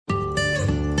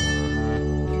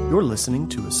You're listening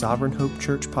to a Sovereign Hope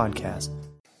Church podcast.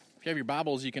 If you have your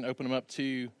Bibles, you can open them up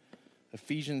to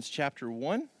Ephesians chapter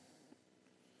 1.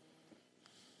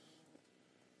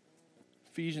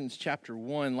 Ephesians chapter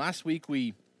 1. Last week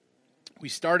we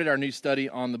started our new study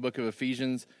on the book of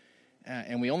Ephesians,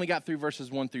 and we only got through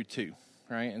verses 1 through 2,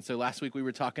 right? And so last week we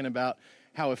were talking about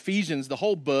how Ephesians, the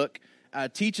whole book,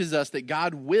 teaches us that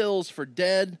God wills for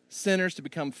dead sinners to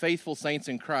become faithful saints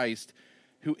in Christ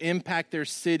who impact their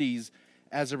cities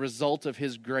as a result of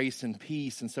his grace and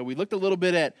peace. And so we looked a little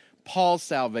bit at Paul's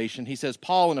salvation. He says,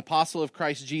 Paul, an apostle of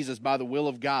Christ Jesus by the will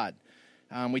of God.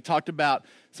 We talked about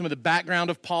some of the background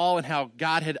of Paul and how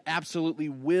God had absolutely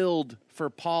willed for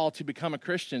Paul to become a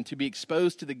Christian, to be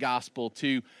exposed to the gospel,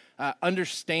 to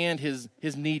understand his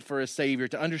need for a Savior,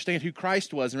 to understand who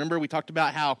Christ was. Remember, we talked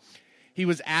about how he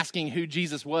was asking who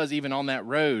Jesus was even on that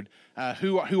road.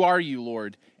 Who are you,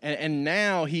 Lord? And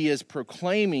now he is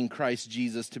proclaiming Christ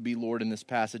Jesus to be Lord in this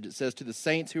passage. It says, to the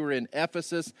saints who are in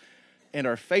Ephesus and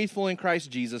are faithful in Christ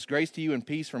Jesus, grace to you and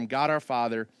peace from God our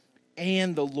Father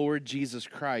and the Lord Jesus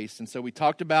Christ. And so we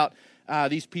talked about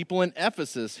these people in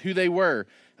Ephesus, who they were.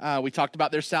 We talked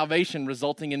about their salvation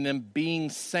resulting in them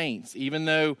being saints, even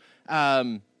though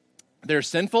they're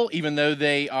sinful, even though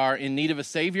they are in need of a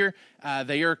Savior.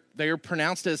 They are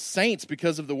pronounced as saints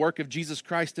because of the work of Jesus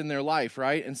Christ in their life,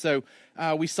 right? And so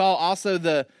we saw also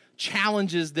the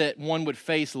challenges that one would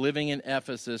face living in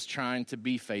Ephesus, trying to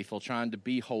be faithful, trying to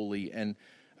be holy. And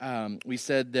we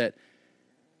said that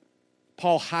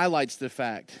Paul highlights the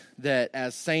fact that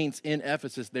as saints in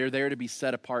Ephesus, they're there to be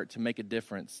set apart, to make a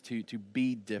difference, to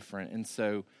be different. And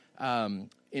so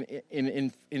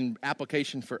in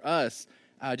application for us,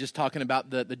 just talking about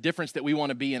the difference that we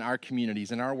want to be in our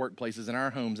communities, in our workplaces, in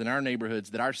our homes, in our neighborhoods,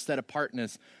 that our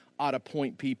set-apartness ought to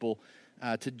point people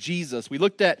to Jesus. We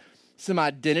looked at some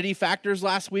identity factors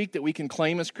last week that we can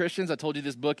claim as Christians. I told you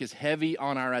this book is heavy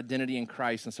on our identity in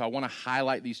Christ, and so I want to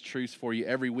highlight these truths for you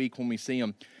every week when we see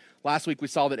them. Last week we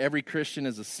saw that every Christian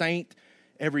is a saint,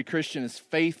 every Christian is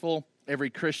faithful, every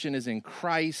Christian is in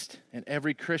Christ, and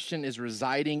every Christian is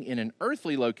residing in an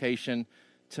earthly location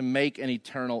to make an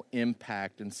eternal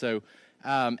impact. And so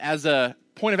as a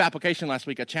point of application last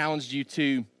week, I challenged you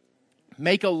to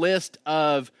make a list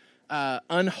of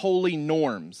unholy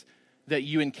norms that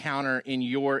you encounter in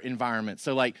your environment.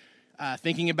 So like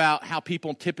thinking about how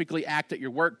people typically act at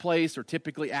your workplace or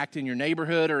typically act in your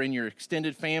neighborhood or in your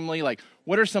extended family. Like,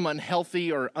 what are some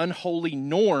unhealthy or unholy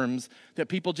norms that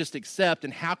people just accept,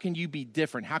 and how can you be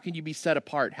different? How can you be set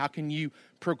apart? How can you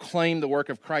proclaim the work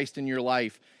of Christ in your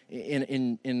life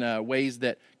in ways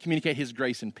that communicate his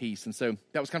grace and peace? And so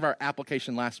that was kind of our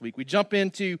application last week. We jump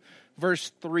into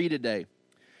verse 3 today.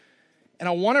 And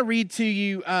I want to read to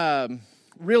you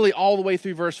really all the way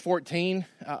through verse 14.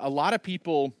 A lot of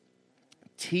people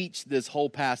teach this whole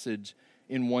passage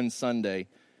in one Sunday.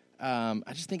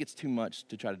 I just think it's too much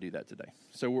to try to do that today.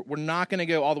 So we're not going to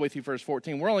go all the way through verse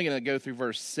 14. We're only going to go through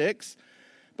verse 6.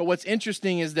 But what's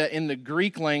interesting is that in the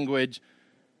Greek language,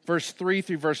 verse 3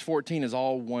 through verse 14 is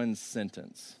all one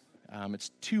sentence. It's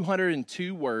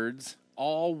 202 words,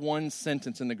 all one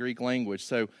sentence in the Greek language.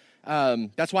 So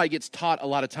that's why it gets taught a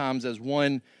lot of times as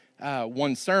one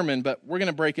sermon, but we're going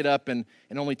to break it up and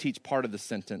only teach part of the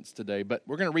sentence today. But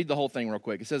we're going to read the whole thing real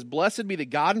quick. It says, "Blessed be the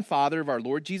God and Father of our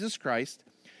Lord Jesus Christ,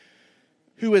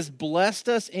 who has blessed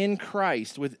us in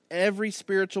Christ with every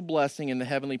spiritual blessing in the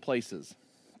heavenly places,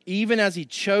 even as he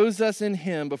chose us in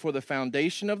him before the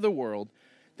foundation of the world,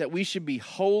 that we should be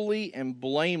holy and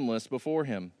blameless before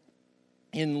him.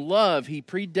 In love, he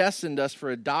predestined us for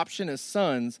adoption as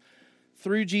sons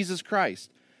through Jesus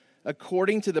Christ,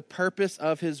 according to the purpose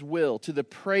of his will, to the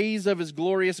praise of his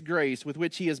glorious grace with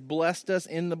which he has blessed us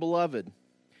in the beloved.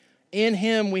 In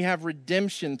him we have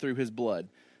redemption through his blood,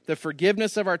 the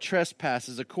forgiveness of our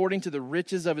trespasses, according to the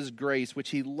riches of his grace, which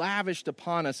he lavished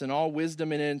upon us in all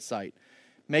wisdom and insight,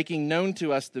 making known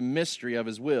to us the mystery of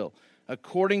his will,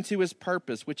 according to his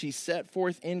purpose, which he set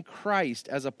forth in Christ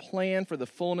as a plan for the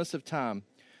fullness of time,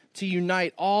 to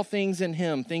unite all things in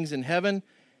him, things in heaven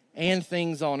and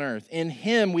things on earth. In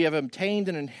him we have obtained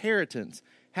an inheritance,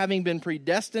 having been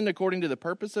predestined according to the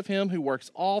purpose of him who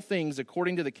works all things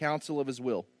according to the counsel of his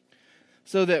will,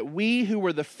 so that we who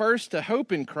were the first to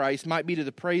hope in Christ might be to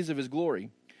the praise of his glory.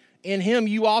 In him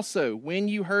you also, when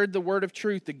you heard the word of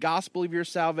truth, the gospel of your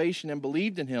salvation, and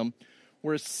believed in him,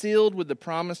 were sealed with the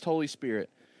promised Holy Spirit,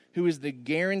 who is the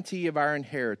guarantee of our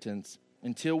inheritance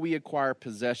until we acquire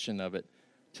possession of it,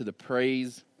 to the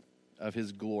praise of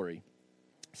his glory."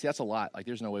 See, that's a lot. Like,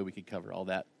 there's no way we could cover all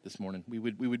that this morning. We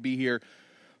would be here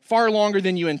far longer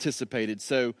than you anticipated.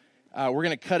 So we're going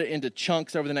to cut it into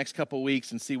chunks over the next couple of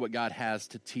weeks and see what God has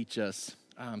to teach us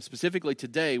Specifically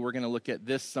today, we're going to look at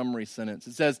this summary sentence.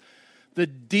 It says, the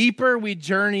deeper we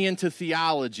journey into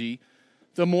theology,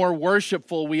 the more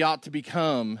worshipful we ought to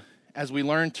become as we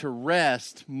learn to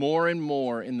rest more and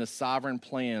more in the sovereign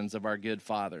plans of our good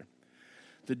Father.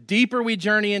 The deeper we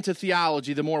journey into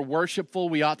theology, the more worshipful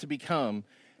we ought to become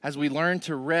as we learn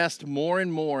to rest more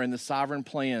and more in the sovereign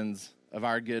plans of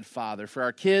our good Father. For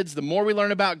our kids, the more we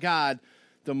learn about God,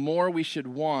 the more we should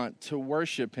want to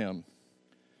worship Him.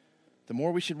 The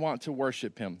more we should want to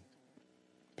worship Him.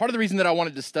 Part of the reason that I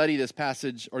wanted to study this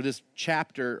passage or this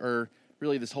chapter or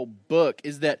really this whole book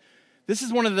is that this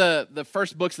is one of the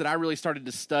first books that I really started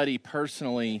to study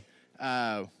personally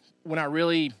when I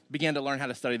really began to learn how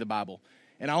to study the Bible.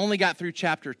 And I only got through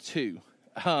chapter 2.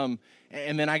 And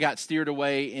then I got steered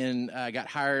away and got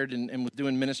hired and was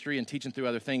doing ministry and teaching through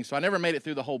other things. So I never made it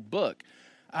through the whole book.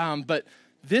 But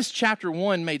this chapter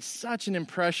 1 made such an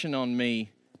impression on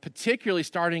me, particularly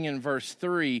starting in verse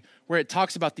 3, where it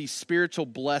talks about these spiritual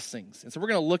blessings. And so we're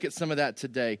going to look at some of that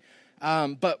today.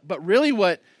 But really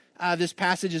what this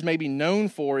passage is maybe known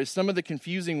for is some of the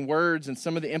confusing words and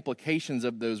some of the implications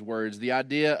of those words. The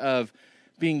idea of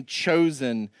being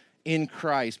chosen in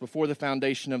Christ before the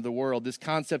foundation of the world, this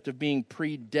concept of being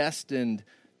predestined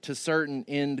to certain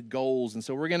end goals. And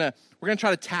so we're gonna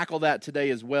try to tackle that today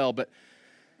as well. But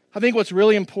I think what's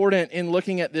really important in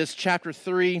looking at this chapter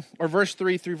 3, or verse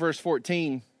 3 through verse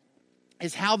 14,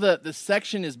 is how the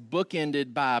section is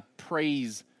bookended by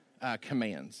praise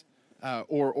commands,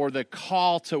 or the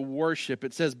call to worship.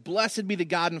 It says, "Blessed be the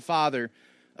God and Father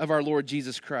of our Lord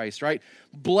Jesus Christ," right?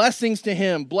 Blessings to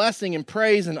Him, blessing and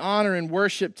praise and honor and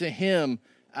worship to Him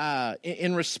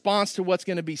in response to what's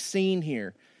going to be seen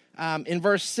here. In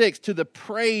verse 6, to the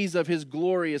praise of His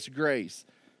glorious grace.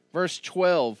 Verse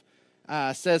 12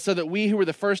 says, so that we who were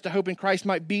the first to hope in Christ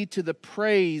might be to the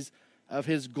praise of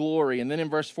His glory. And then in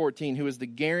verse 14, who is the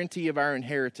guarantee of our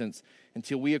inheritance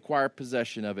until we acquire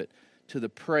possession of it, to the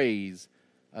praise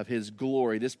of His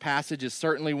glory. This passage is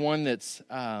certainly one that's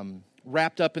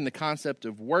wrapped up in the concept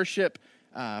of worship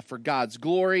for God's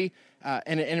glory.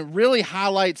 And it really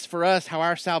highlights for us how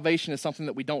our salvation is something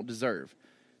that we don't deserve,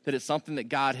 that it's something that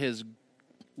God has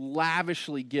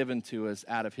lavishly given to us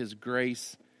out of His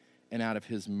grace and out of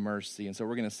His mercy. And so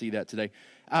we're going to see that today.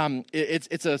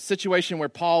 It's a situation where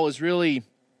Paul is really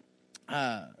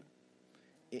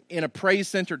in a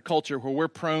praise-centered culture where we're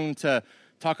prone to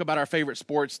talk about our favorite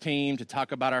sports team, to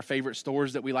talk about our favorite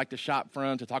stores that we like to shop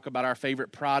from, to talk about our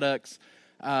favorite products.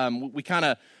 We kind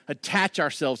of attach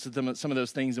ourselves to some of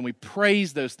those things, and we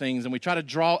praise those things, and we try to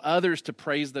draw others to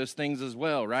praise those things as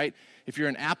well, right? If you're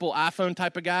an Apple iPhone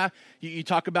type of guy, you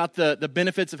talk about the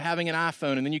benefits of having an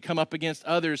iPhone, and then you come up against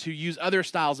others who use other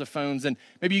styles of phones, and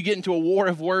maybe you get into a war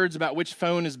of words about which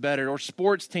phone is better, or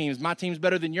sports teams. My team's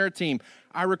better than your team.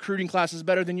 Our recruiting class is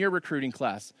better than your recruiting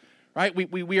class, right?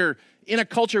 We are in a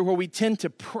culture where we tend to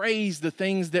praise the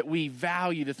things that we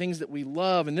value, the things that we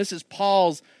love, and this is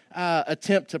Paul's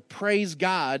attempt to praise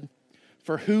God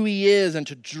for who He is and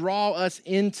to draw us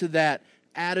into that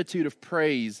attitude of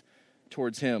praise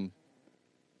towards Him.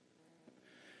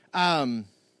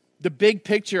 The big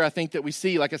picture I think that we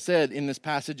see, like I said, in this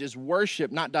passage is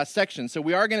worship, not dissection. So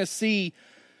we are going to see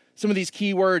some of these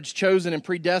key words, chosen and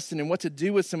predestined, and what to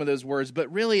do with some of those words.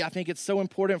 But really, I think it's so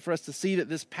important for us to see that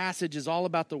this passage is all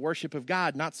about the worship of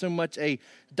God, not so much a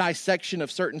dissection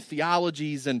of certain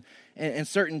theologies and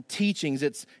certain teachings.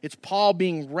 It's Paul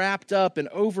being wrapped up and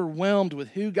overwhelmed with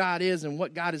who God is and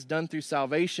what God has done through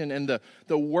salvation and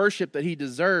the worship that He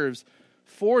deserves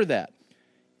for that.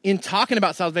 In talking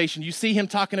about salvation, you see him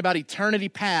talking about eternity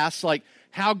past, like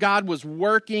how God was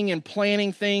working and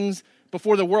planning things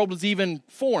before the world was even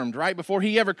formed, right? Before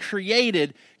He ever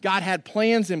created, God had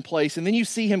plans in place. And then you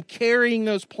see Him carrying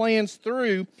those plans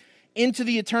through into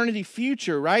the eternity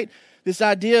future, right? This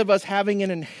idea of us having an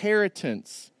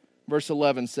inheritance, verse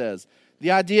 11 says.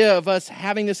 The idea of us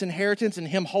having this inheritance and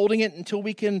Him holding it until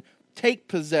we can take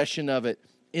possession of it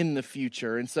in the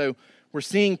future. And so we're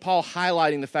seeing Paul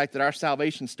highlighting the fact that our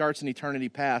salvation starts in eternity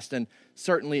past and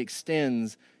certainly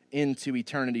extends into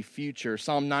eternity future.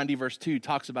 Psalm 90 verse 2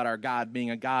 talks about our God being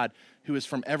a God who is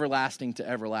from everlasting to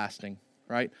everlasting,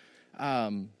 right?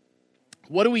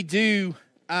 What do we do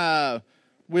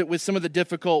with some of the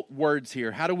difficult words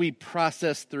here? How do we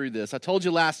process through this? I told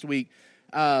you last week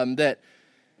that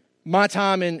my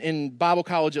time in Bible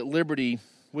college at Liberty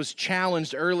was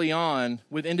challenged early on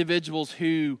with individuals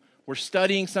who were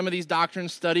studying some of these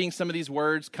doctrines, studying some of these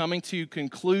words, coming to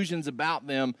conclusions about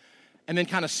them, and then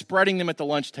kind of spreading them at the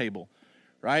lunch table,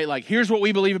 right? Like, here's what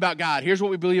we believe about God. Here's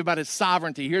what we believe about His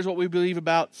sovereignty. Here's what we believe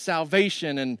about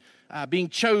salvation and being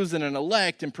chosen and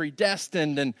elect and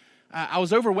predestined. And I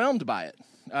was overwhelmed by it,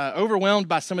 overwhelmed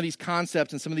by some of these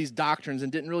concepts and some of these doctrines,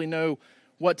 and didn't really know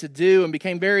what to do, and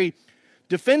became very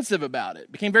defensive about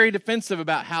it, became very defensive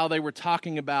about how they were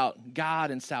talking about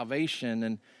God and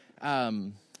salvation.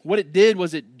 And what it did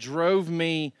was it drove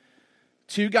me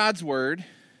to God's Word.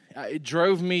 It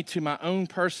drove me to my own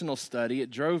personal study. It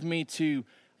drove me to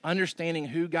understanding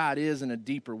who God is in a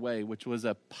deeper way, which was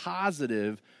a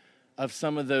positive of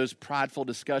some of those prideful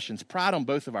discussions. Pride on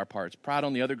both of our parts. Pride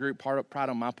on the other group, pride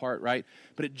on my part, right?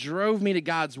 But it drove me to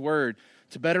God's Word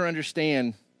to better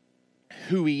understand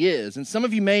who He is. And some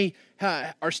of you may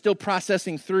are still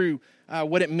processing through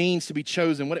what it means to be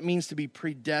chosen, what it means to be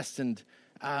predestined.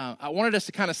 I wanted us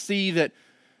to kind of see that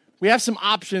we have some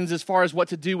options as far as what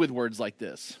to do with words like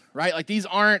this, right? Like these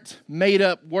aren't made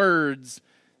up words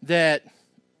that,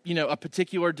 you know, a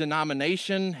particular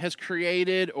denomination has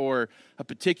created or a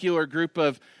particular group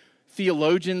of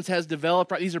theologians has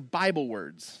developed, right? These are Bible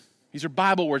words. These are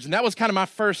Bible words. And that was kind of my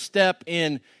first step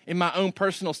in my own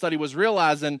personal study, was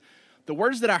realizing the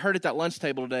words that I heard at that lunch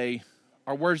table today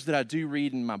are words that I do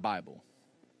read in my Bible.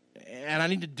 And I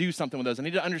need to do something with those. I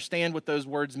need to understand what those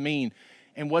words mean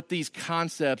and what these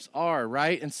concepts are,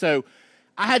 right? And so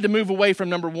I had to move away from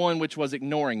number one, which was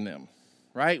ignoring them,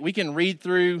 right? We can read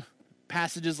through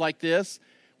passages like this.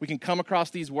 We can come across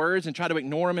these words and try to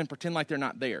ignore them and pretend like they're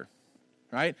not there,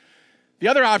 right? The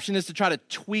other option is to try to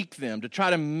tweak them, to try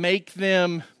to make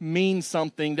them mean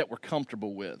something that we're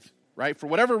comfortable with, right? For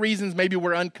whatever reasons, maybe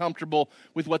we're uncomfortable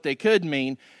with what they could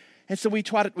mean, and so we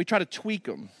try to tweak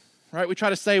them, right? We try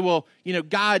to say, well, you know,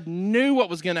 God knew what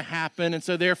was going to happen, and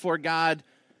so therefore God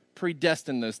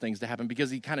predestined those things to happen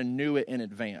because He kind of knew it in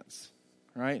advance,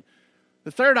 right?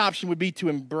 The third option would be to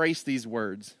embrace these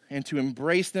words and to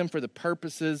embrace them for the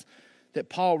purposes that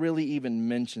Paul really even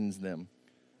mentions them.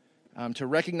 To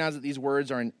recognize that these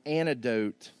words are an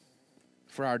antidote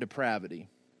for our depravity.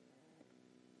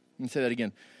 Let me say that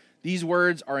again. These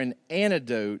words are an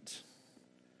antidote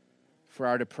for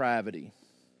our depravity.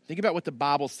 Think about what the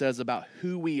Bible says about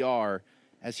who we are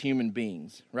as human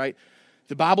beings, right?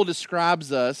 The Bible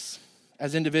describes us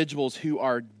as individuals who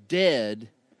are dead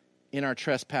in our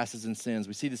trespasses and sins.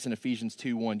 We see this in Ephesians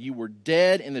 2:1. You were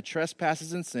dead in the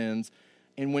trespasses and sins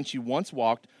in which you once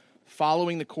walked,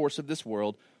 following the course of this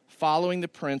world, following the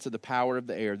prince of the power of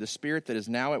the air, the spirit that is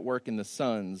now at work in the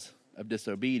sons of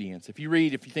disobedience. If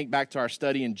you think back to our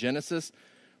study in Genesis,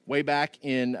 way back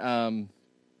in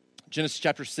Genesis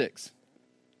chapter 6,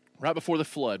 right before the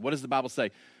flood, what does the Bible say?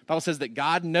 The Bible says that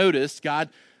God noticed, God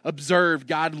observed,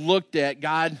 God looked at,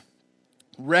 God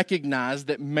recognized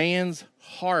that man's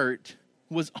heart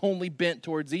was only bent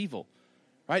towards evil,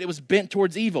 right? It was bent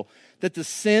towards evil. That the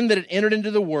sin that had entered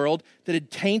into the world, that had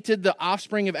tainted the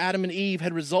offspring of Adam and Eve,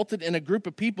 had resulted in a group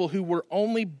of people who were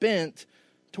only bent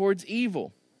towards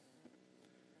evil.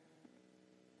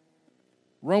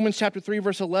 Romans chapter 3,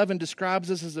 verse 11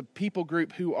 describes us as a people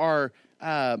group who are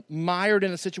mired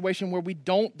in a situation where we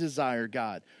don't desire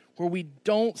God, where we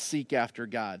don't seek after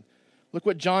God. Look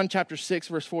what John chapter 6,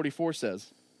 verse 44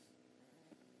 says.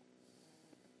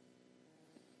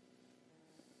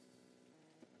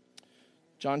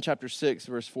 John chapter 6,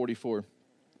 verse 44. It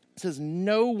says,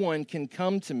 "No one can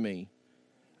come to me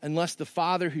unless the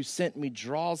Father who sent me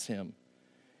draws him,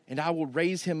 and I will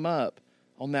raise him up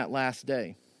on that last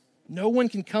day." No one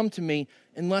can come to me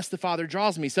unless the Father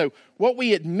draws me. So what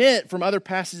we admit from other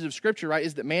passages of Scripture, right,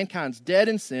 is that mankind's dead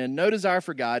in sin, no desire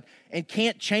for God, and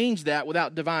can't change that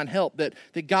without divine help. That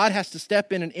God has to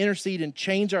step in and intercede and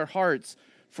change our hearts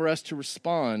for us to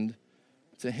respond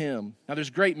to Him. Now, there's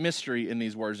great mystery in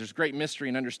these words. There's great mystery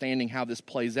in understanding how this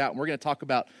plays out. And we're going to talk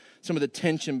about some of the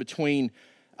tension between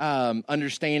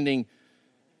understanding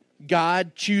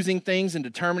God choosing things and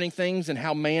determining things and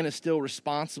how man is still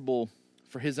responsible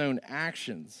for his own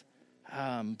actions.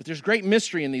 But there's great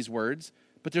mystery in these words,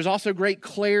 but there's also great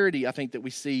clarity, I think, that we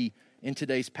see in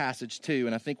today's passage too.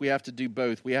 And I think we have to do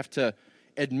both. We have to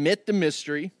admit the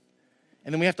mystery,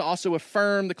 and then we have to also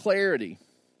affirm the clarity.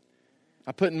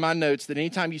 I put in my notes that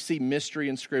anytime you see mystery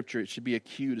in Scripture, it should be a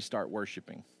cue to start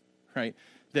worshiping, right?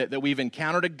 That we've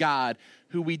encountered a God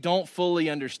who we don't fully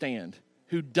understand,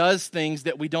 who does things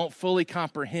that we don't fully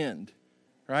comprehend,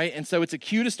 right? And so it's a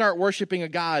cue to start worshiping a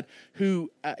God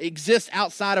who exists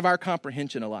outside of our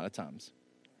comprehension a lot of times,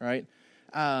 right?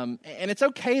 And it's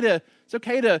okay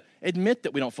to admit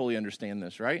that we don't fully understand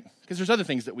this, right? Because there's other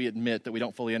things that we admit that we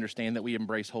don't fully understand that we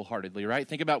embrace wholeheartedly, right?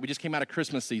 Think about, we just came out of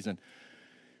Christmas season.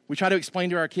 We try to explain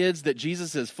to our kids that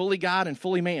Jesus is fully God and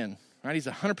fully man, right? He's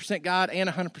 100% God and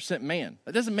 100% man.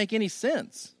 That doesn't make any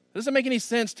sense. It doesn't make any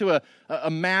sense to a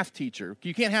math teacher.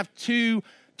 You can't have two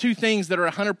things that are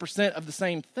 100% of the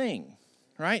same thing,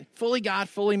 right? Fully God,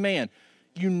 fully man,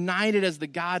 united as the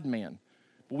God-man.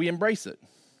 But we embrace it,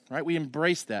 right? We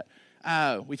embrace that.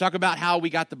 We talk about how we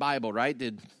got the Bible, right?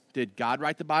 Did God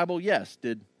write the Bible? Yes.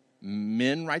 Did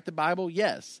men write the Bible?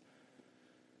 Yes.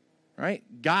 Right?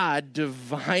 God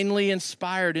divinely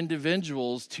inspired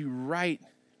individuals to write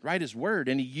his word,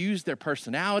 and he used their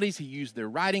personalities, he used their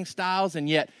writing styles, and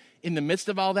yet in the midst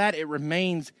of all that, it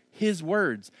remains his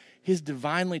words, his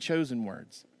divinely chosen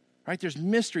words. Right? There's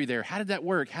mystery there. How did that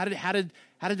work? How did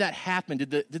that happen? Did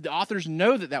the authors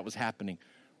know that was happening?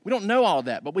 We don't know all of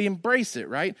that, but we embrace it,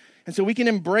 right? And so we can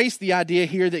embrace the idea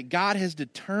here that God has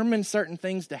determined certain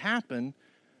things to happen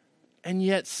and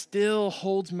yet still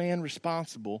holds man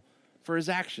responsible for his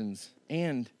actions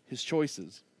and his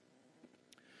choices.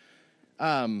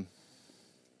 Putting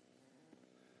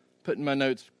my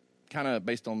notes kind of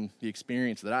based on the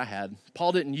experience that I had.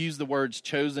 Paul didn't use the words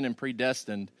chosen and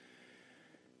predestined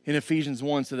in Ephesians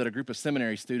 1 so that a group of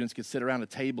seminary students could sit around a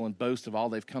table and boast of all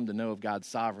they've come to know of God's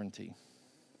sovereignty.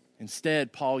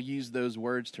 Instead, Paul used those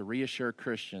words to reassure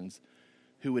Christians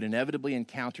who would inevitably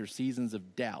encounter seasons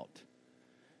of doubt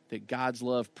that God's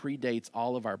love predates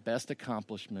all of our best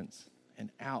accomplishments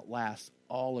and outlasts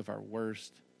all of our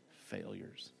worst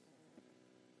failures.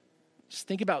 Just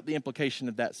think about the implication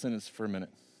of that sentence for a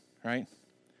minute, right?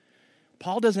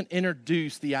 Paul doesn't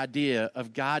introduce the idea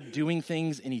of God doing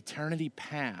things in eternity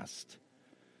past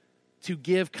to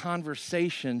give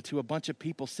conversation to a bunch of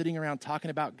people sitting around talking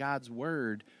about God's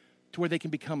word to where they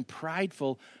can become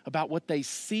prideful about what they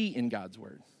see in God's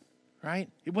word, right?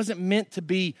 It wasn't meant to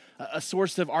be a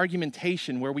source of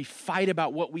argumentation where we fight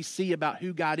about what we see about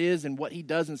who God is and what he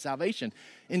does in salvation.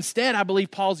 Instead, I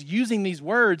believe Paul's using these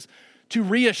words to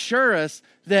reassure us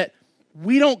that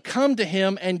we don't come to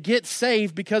him and get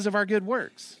saved because of our good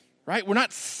works, right? We're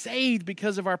not saved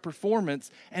because of our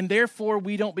performance, and therefore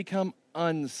we don't become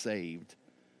unsaved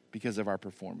because of our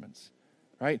performance,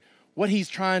 right? What he's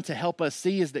trying to help us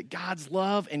see is that God's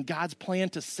love and God's plan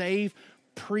to save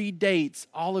predates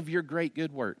all of your great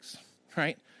good works,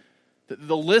 right?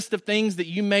 The list of things that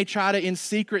you may try to in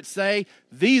secret say,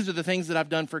 these are the things that I've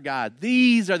done for God.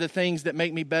 These are the things that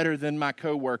make me better than my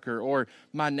coworker or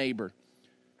my neighbor,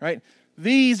 right?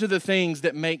 These are the things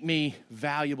that make me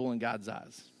valuable in God's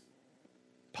eyes.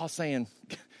 Paul's saying,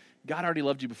 God already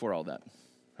loved you before all that,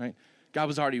 right? God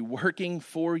was already working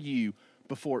for you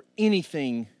before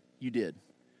anything you did.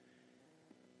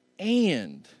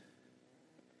 And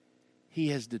he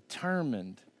has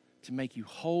determined to make you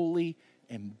holy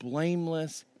and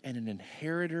blameless and an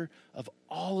inheritor of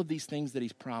all of these things that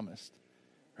he's promised,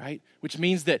 right? Which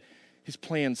means that his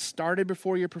plan started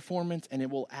before your performance and it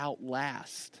will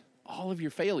outlast all of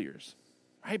your failures,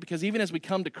 right? Because even as we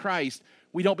come to Christ,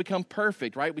 we don't become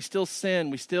perfect, right? We still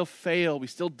sin, we still fail, we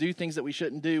still do things that we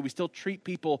shouldn't do, we still treat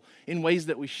people in ways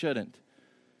that we shouldn't.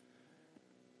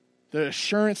 The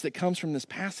assurance that comes from this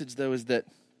passage, though, is that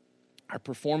our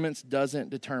performance doesn't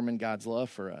determine God's love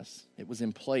for us. It was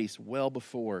in place well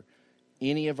before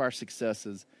any of our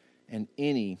successes and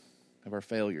any of our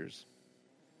failures.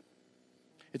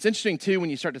 It's interesting, too, when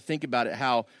you start to think about it,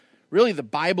 how really the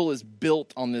Bible is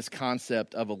built on this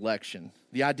concept of election.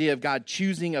 The idea of God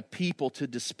choosing a people to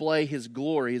display his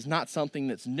glory is not something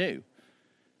that's new,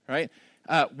 right?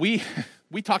 We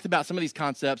talked about some of these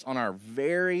concepts on our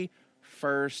very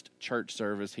first church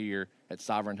service here at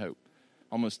Sovereign Hope.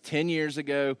 Almost 10 years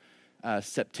ago,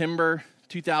 September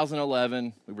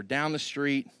 2011, we were down the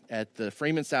street at the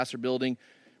Freeman Sasser building.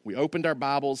 We opened our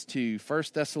Bibles to 1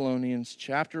 Thessalonians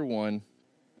chapter 1,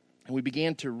 and we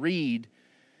began to read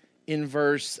in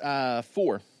verse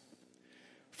 4.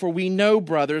 For we know,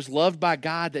 brothers, loved by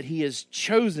God, that he has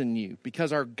chosen you,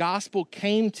 because our gospel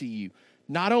came to you,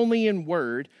 not only in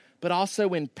word, but also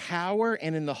in power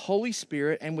and in the Holy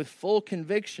Spirit and with full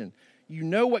conviction. You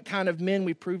know what kind of men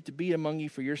we proved to be among you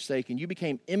for your sake, and you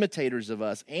became imitators of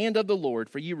us and of the Lord,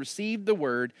 for you received the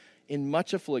word in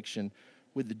much affliction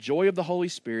with the joy of the Holy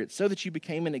Spirit, so that you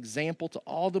became an example to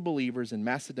all the believers in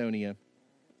Macedonia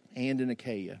and in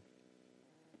Achaia.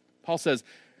 Paul says,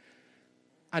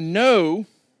 I know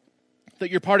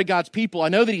that you're part of God's people. I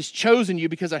know that he's chosen you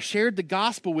because I shared the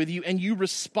gospel with you and you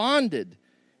responded.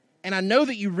 And I know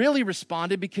that you really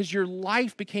responded because your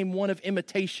life became one of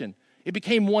imitation. It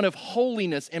became one of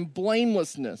holiness and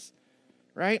blamelessness,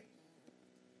 right?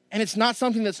 And it's not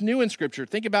something that's new in Scripture.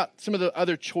 Think about some of the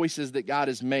other choices that God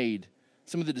has made,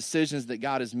 some of the decisions that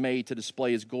God has made to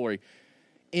display his glory.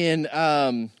 In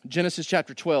Genesis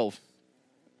chapter 12,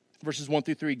 verses 1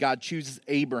 through 3, God chooses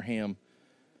Abraham.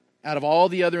 Out of all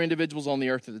the other individuals on the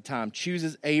earth at the time,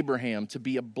 chooses Abraham to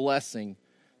be a blessing,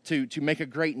 to make a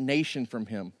great nation from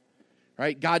him.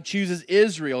 right? God chooses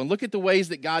Israel. And look at the ways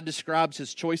that God describes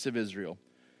his choice of Israel.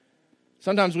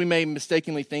 Sometimes we may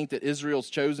mistakenly think that Israel's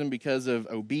chosen because of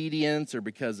obedience or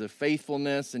because of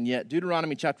faithfulness, and yet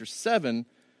Deuteronomy chapter 7,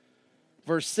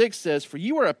 verse 6 says, "For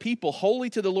you are a people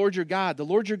holy to the Lord your God. The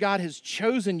Lord your God has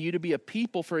chosen you to be a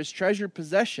people for his treasured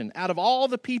possession out of all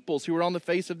the peoples who are on the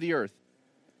face of the earth."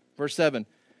 Verse 7,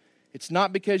 "It's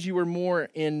not because you were more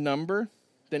in number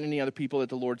than any other people that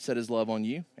the Lord set his love on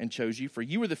you and chose you, for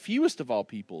you were the fewest of all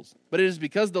peoples. But it is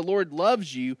because the Lord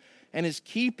loves you and is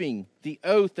keeping the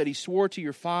oath that he swore to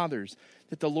your fathers,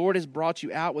 that the Lord has brought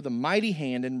you out with a mighty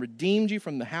hand and redeemed you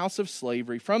from the house of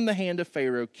slavery, from the hand of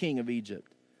Pharaoh, king of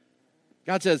Egypt."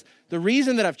 God says, the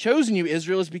reason that I've chosen you,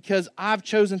 Israel, is because I've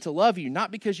chosen to love you,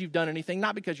 not because you've done anything,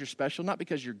 not because you're special, not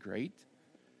because you're great.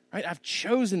 Right? I've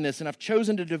chosen this, and I've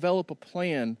chosen to develop a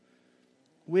plan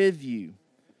with you.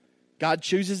 God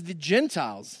chooses the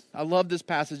Gentiles. I love this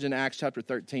passage in Acts chapter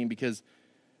 13 because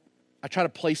I try to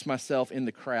place myself in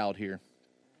the crowd here.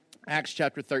 Acts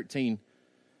chapter 13,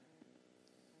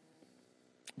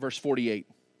 verse 48.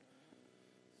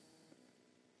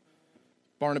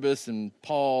 Barnabas and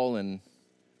Paul and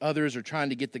others are trying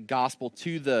to get the gospel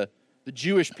to the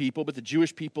Jewish people, but the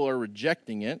Jewish people are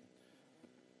rejecting it.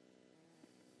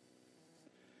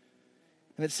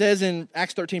 And it says in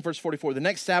Acts 13, verse 44, "The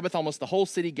next Sabbath almost the whole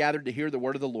city gathered to hear the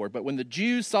word of the Lord. But when the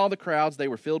Jews saw the crowds, they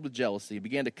were filled with jealousy and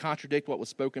began to contradict what was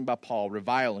spoken by Paul,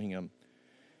 reviling him.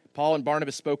 Paul and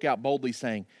Barnabas spoke out boldly,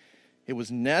 saying, 'It was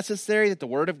necessary that the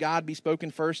word of God be spoken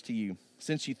first to you.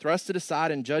 Since you thrust it aside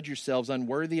and judge yourselves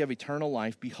unworthy of eternal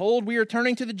life, behold, we are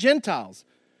turning to the Gentiles.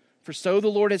 For so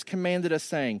the Lord has commanded us,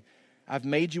 saying, I've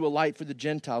made you a light for the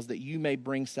Gentiles, that you may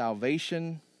bring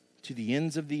salvation to the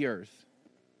ends of the earth.'"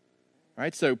 All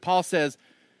right, so Paul says,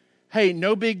 hey,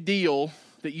 no big deal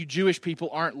that you Jewish people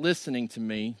aren't listening to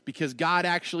me, because God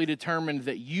actually determined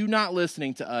that you not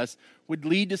listening to us would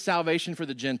lead to salvation for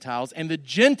the Gentiles, and the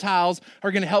Gentiles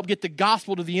are going to help get the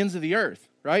gospel to the ends of the earth,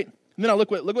 right? And then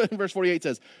look what verse 48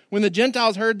 says. "When the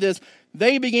Gentiles heard this,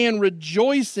 they began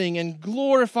rejoicing and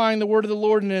glorifying the word of the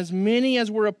Lord, and as many as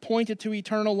were appointed to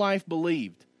eternal life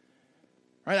believed."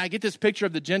 Right? I get this picture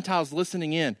of the Gentiles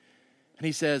listening in. And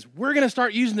he says, we're going to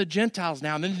start using the Gentiles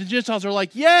now. And then the Gentiles are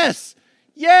like, yes,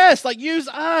 like use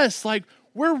us. Like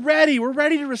we're ready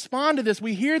to respond to this.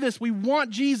 We hear this. We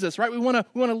want Jesus, right? We want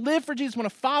to live for Jesus. We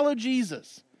want to follow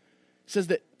Jesus. It says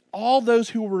that all those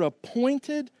who were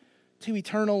appointed to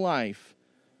eternal life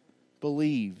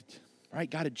believed, right?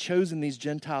 God had chosen these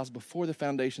Gentiles before the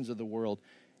foundations of the world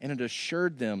and had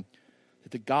assured them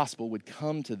that the gospel would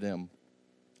come to them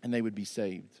and they would be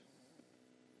saved.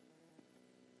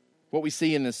 What we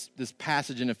see in this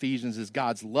passage in Ephesians is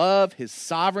God's love, his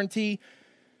sovereignty,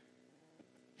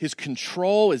 his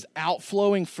control is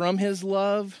outflowing from his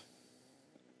love.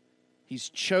 He's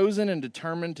chosen and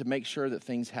determined to make sure that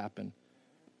things happen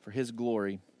for his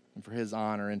glory and for his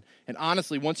honor. And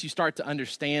honestly, once you start to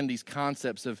understand these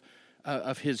concepts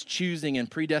of his choosing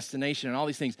and predestination and all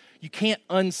these things, you can't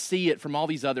unsee it from all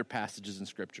these other passages in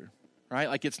Scripture. Right?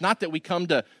 Like it's not that we come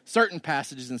to certain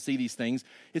passages and see these things.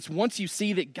 It's once you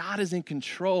see that God is in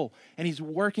control and he's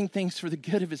working things for the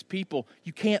good of his people,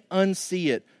 you can't unsee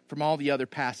it from all the other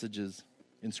passages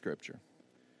in Scripture.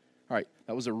 All right,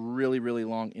 that was a really, really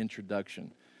long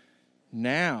introduction.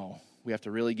 Now we have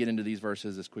to really get into these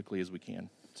verses as quickly as we can.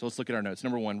 So let's look at our notes.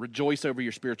 Number 1, rejoice over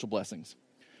your spiritual blessings.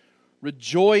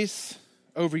 Rejoice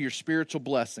over your spiritual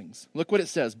blessings. Look what it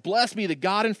says. "Blessed be the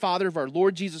God and Father of our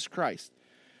Lord Jesus Christ,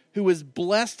 who has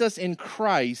blessed us in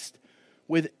Christ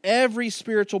with every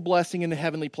spiritual blessing in the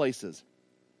heavenly places."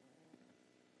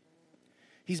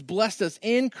 He's blessed us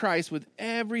in Christ with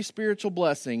every spiritual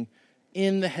blessing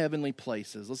in the heavenly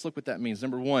places. Let's look what that means.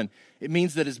 Number 1, it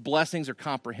means that his blessings are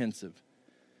comprehensive.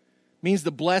 It means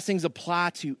the blessings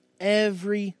apply to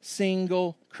every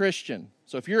single Christian.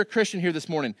 So if you're a Christian here this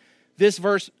morning, this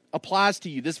verse applies to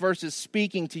you. This verse is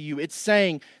speaking to you. It's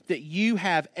saying that you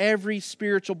have every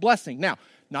spiritual blessing. Now,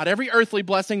 not every earthly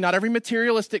blessing, not every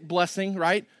materialistic blessing,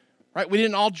 right? We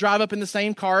didn't all drive up in the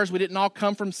same cars. We didn't all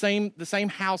come from the same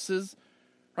houses,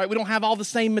 right? We don't have all the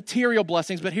same material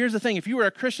blessings. But here's the thing. If you were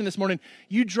a Christian this morning,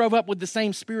 you drove up with the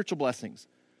same spiritual blessings.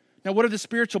 Now, what are the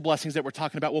spiritual blessings that we're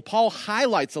talking about? Well, Paul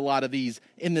highlights a lot of these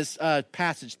in this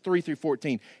passage, 3 through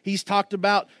 14. He's talked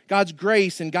about God's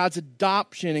grace and God's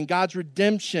adoption and God's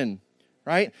redemption,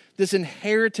 right? This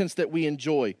inheritance that we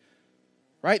enjoy,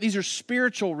 right? These are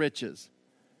spiritual riches.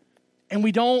 And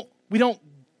we don't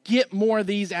get more of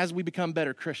these as we become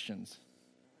better Christians,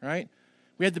 right?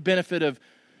 We had the benefit of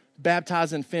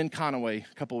baptizing Finn Conaway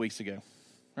a couple weeks ago,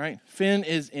 right? Finn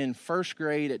is in first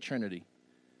grade at Trinity.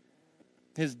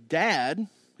 His dad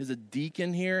is a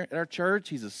deacon here at our church.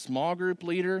 He's a small group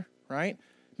leader, right?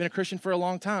 Been a Christian for a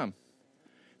long time.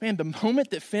 Man, the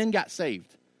moment that Finn got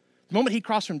saved, the moment he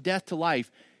crossed from death to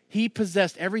life, he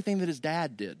possessed everything that his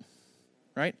dad did,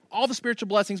 right? All the spiritual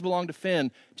blessings belong to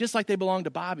Finn, just like they belong to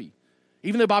Bobby.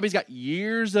 Even though Bobby's got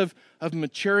years of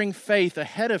maturing faith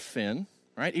ahead of Finn,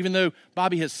 right? Even though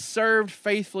Bobby has served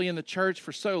faithfully in the church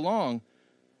for so long,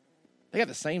 they got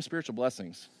the same spiritual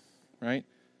blessings, right?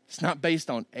 It's not based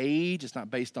on age. It's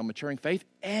not based on maturing faith.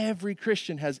 Every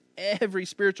Christian has every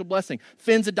spiritual blessing.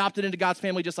 Finn's adopted into God's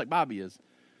family just like Bobby is,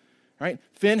 right?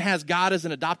 Finn has God as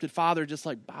an adopted father just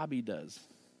like Bobby does.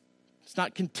 It's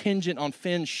not contingent on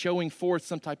Finn showing forth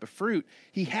some type of fruit.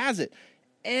 He has it.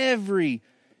 Every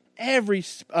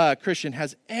Christian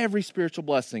has every spiritual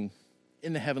blessing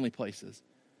in the heavenly places.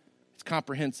 It's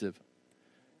comprehensive.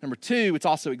 Number two, it's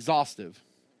also exhaustive.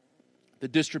 The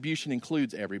distribution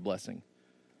includes every blessing.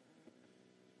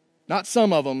 Not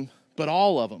some of them, but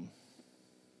all of them.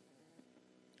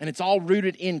 And it's all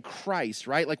rooted in Christ,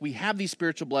 right? Like we have these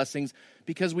spiritual blessings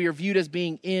because we are viewed as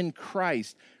being in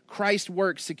Christ. Christ's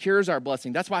work secures our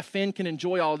blessing. That's why Finn can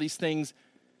enjoy all these things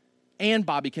and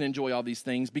Bobby can enjoy all these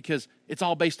things because it's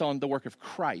all based on the work of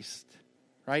Christ,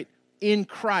 right? In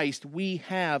Christ, we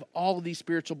have all of these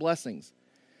spiritual blessings.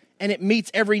 And it meets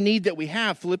every need that we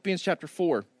have. Philippians chapter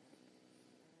 4.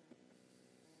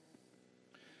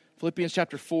 Philippians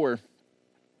chapter 4,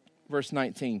 verse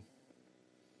 19.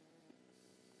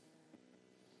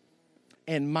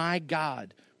 And my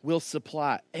God will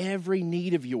supply every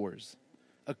need of yours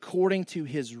according to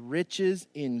his riches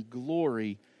in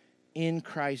glory in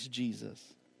Christ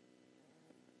Jesus.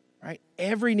 Right?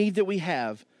 Every need that we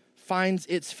have finds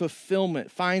its fulfillment,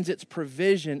 finds its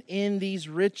provision in these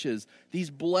riches,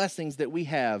 these blessings that we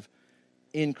have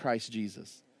in Christ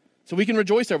Jesus. So we can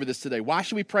rejoice over this today. Why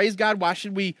should we praise God? Why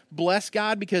should we bless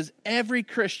God? Because every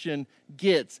Christian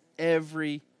gets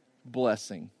every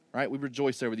blessing, right? We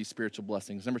rejoice over these spiritual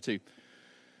blessings. Number two,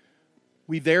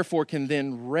 we therefore can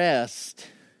then rest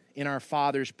in our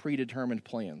Father's predetermined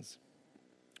plans.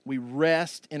 We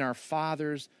rest in our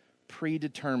Father's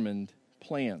predetermined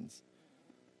plans.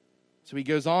 So he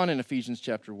goes on in Ephesians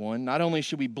chapter 1. Not only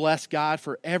should we bless God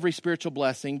for every spiritual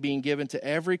blessing being given to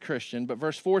every Christian, but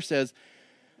verse 4 says,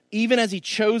 even as he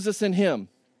chose us in him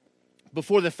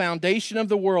before the foundation of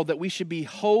the world, that we should be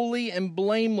holy and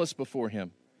blameless before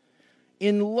him.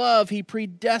 In love, he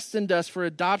predestined us for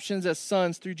adoptions as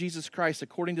sons through Jesus Christ,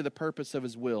 according to the purpose of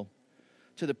his will,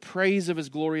 to the praise of his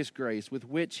glorious grace, with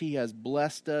which he has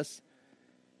blessed us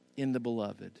in the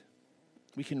beloved.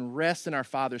 We can rest in our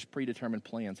Father's predetermined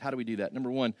plans. How do we do that? Number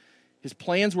one, his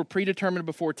plans were predetermined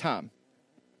before time.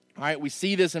 All right, we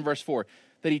see this in verse 4,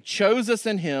 that he chose us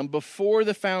in him before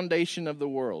the foundation of the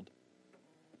world.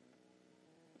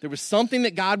 There was something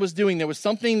that God was doing. There was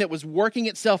something that was working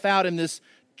itself out in this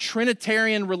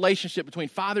Trinitarian relationship between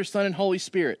Father, Son, and Holy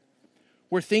Spirit,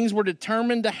 where things were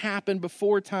determined to happen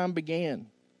before time began.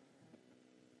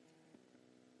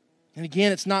 And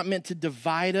again, it's not meant to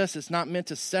divide us. It's not meant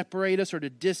to separate us or to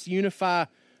disunify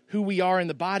who we are in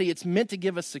the body. It's meant to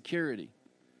give us security.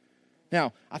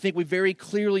 Now, I think we very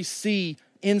clearly see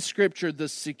in Scripture the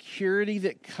security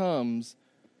that comes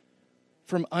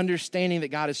from understanding that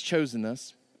God has chosen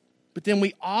us. But then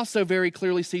we also very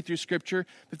clearly see through Scripture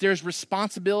that there's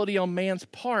responsibility on man's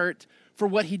part for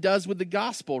what he does with the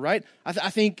gospel, right? I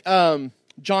think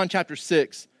John chapter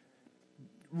 6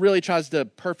 really tries to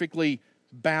perfectly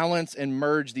balance and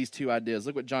merge these two ideas.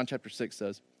 Look what John chapter 6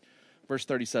 says, verse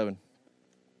 37.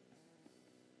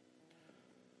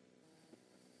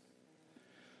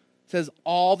 It says,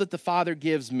 all that the Father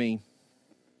gives me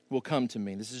will come to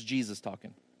me. This is Jesus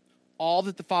talking. All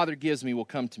that the Father gives me will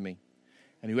come to me.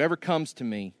 And whoever comes to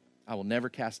me, I will never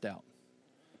cast out.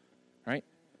 Right?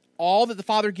 All that the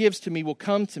Father gives to me will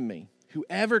come to me.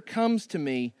 Whoever comes to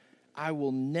me, I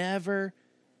will never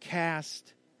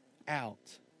cast out.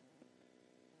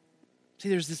 See,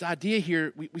 there's this idea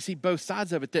here, we see both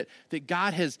sides of it, that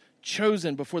God has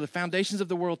chosen before the foundations of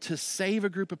the world to save a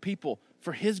group of people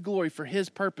for his glory, for his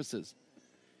purposes.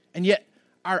 And yet,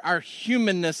 our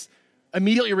humanness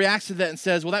immediately reacts to that and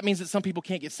says, well, that means that some people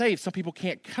can't get saved. Some people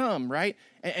can't come, right?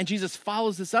 And Jesus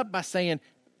follows this up by saying,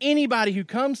 anybody who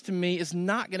comes to me is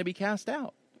not going to be cast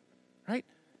out, right?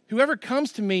 Whoever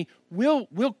comes to me will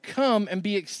come and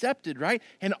be accepted, right?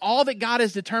 And all that God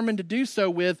is determined to do so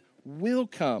with will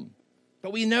come.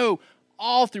 But we know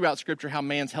all throughout Scripture how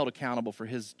man's held accountable for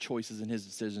his choices and his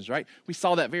decisions, right? We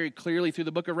saw that very clearly through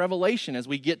the book of Revelation as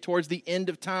we get towards the end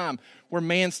of time, where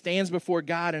man stands before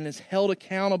God and is held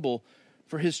accountable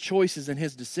for his choices and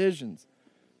his decisions.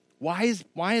 Why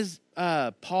is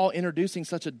Paul introducing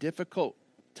such a difficult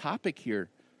topic here?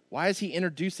 Why is he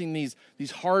introducing these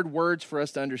hard words for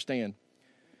us to understand?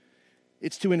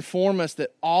 It's to inform us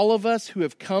that all of us who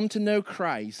have come to know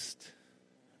Christ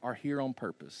are here on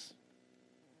purpose.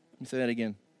 Let me say that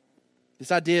again.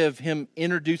 This idea of him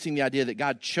introducing the idea that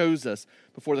God chose us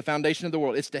before the foundation of the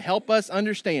world, it's to help us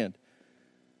understand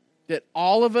that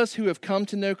all of us who have come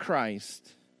to know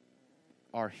Christ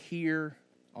are here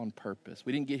on purpose.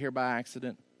 We didn't get here by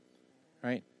accident,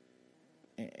 right?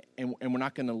 And we're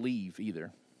not going to leave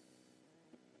either.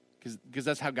 Because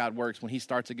that's how God works. When he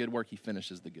starts a good work, he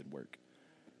finishes the good work.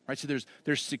 Right? So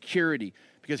there's security.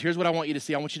 Because here's what I want you to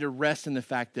see. I want you to rest in the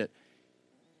fact that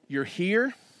you're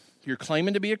here, you're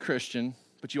claiming to be a Christian,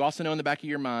 but you also know in the back of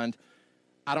your mind,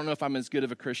 I don't know if I'm as good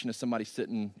of a Christian as somebody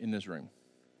sitting in this room.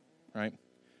 Right?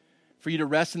 For you to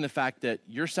rest in the fact that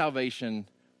your salvation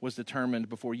was determined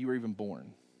before you were even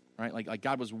born. Right? Like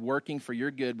God was working for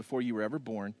your good before you were ever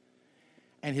born.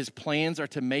 And his plans are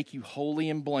to make you holy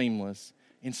and blameless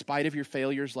in spite of your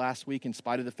failures last week, in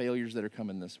spite of the failures that are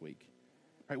coming this week.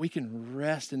 Right? We can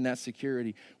rest in that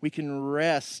security. We can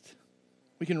rest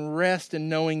in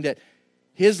knowing that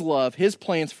his love, his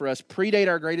plans for us predate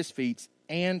our greatest feats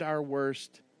and our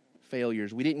worst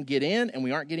failures. We didn't get in and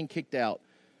we aren't getting kicked out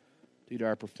due to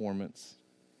our performance.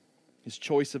 His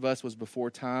choice of us was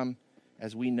before time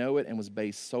as we know it and was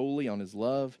based solely on his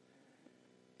love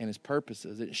and his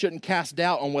purposes. It shouldn't cast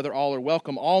doubt on whether all are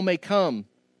welcome. All may come.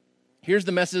 Here's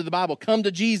the message of the Bible. Come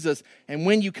to Jesus, and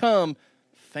when you come,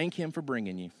 thank him for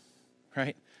bringing you,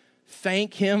 right?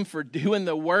 Thank him for doing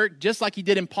the work, just like he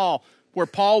did in Paul, where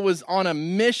Paul was on a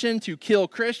mission to kill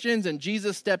Christians, and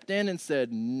Jesus stepped in and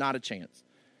said, not a chance.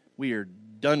 We are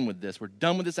done with this. We're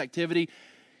done with this activity.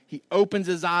 He opens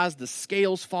his eyes, the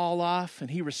scales fall off,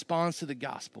 and he responds to the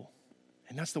gospel.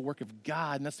 And that's the work of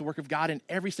God, and that's the work of God in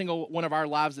every single one of our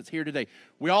lives that's here today.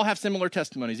 We all have similar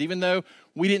testimonies, even though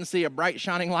we didn't see a bright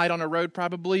shining light on a road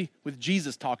probably with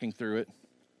Jesus talking through it.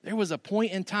 There was a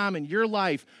point in time in your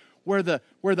life where the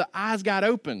eyes got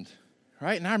opened,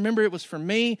 right? And I remember it was for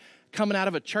me coming out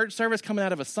of a church service, coming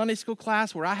out of a Sunday school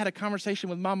class where I had a conversation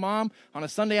with my mom on a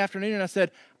Sunday afternoon, and I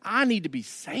said, I need to be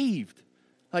saved.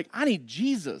 Like, I need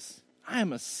Jesus. I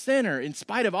am a sinner. In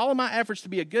spite of all of my efforts to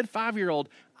be a good 5-year-old,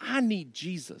 I need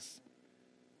Jesus,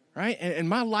 right? And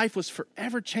my life was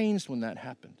forever changed when that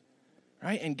happened,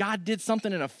 right? And God did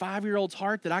something in a 5-year-old's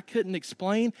heart that I couldn't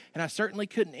explain, and I certainly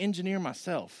couldn't engineer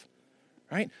myself,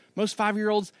 right? Most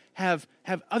 5-year-olds have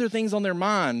other things on their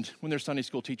mind when their Sunday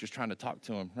school teacher's trying to talk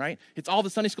to them, right? It's all the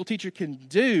Sunday school teacher can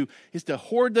do is to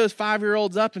hoard those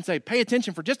 5-year-olds up and say, pay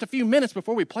attention for just a few minutes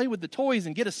before we play with the toys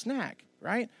and get a snack,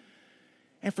 right?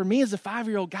 And for me as a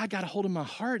 5-year-old, God got a hold of my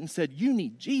heart and said, you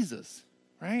need Jesus,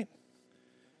 right?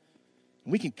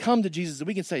 And we can come to Jesus and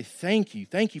we can say, thank you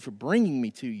for bringing me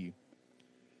to you.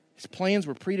 His plans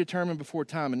were predetermined before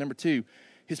time. And number 2,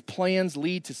 his plans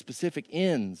lead to specific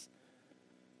ends,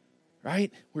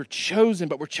 right? We're chosen,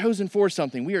 but we're chosen for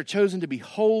something. We are chosen to be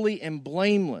holy and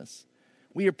blameless.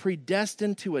 We are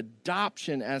predestined to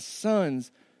adoption as sons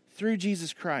through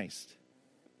Jesus Christ.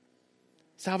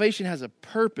 Salvation has a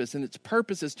purpose, and its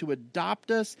purpose is to adopt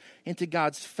us into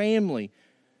God's family.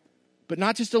 But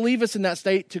not just to leave us in that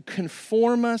state, to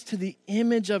conform us to the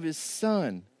image of his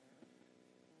Son.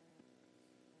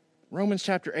 Romans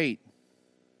chapter 8,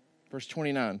 verse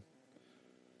 29.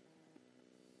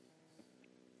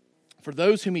 For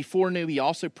those whom he foreknew, he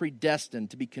also predestined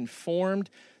to be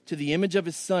conformed to the image of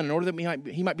his Son, in order that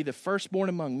he might be the firstborn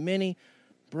among many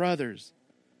brothers.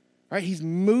 Right? He's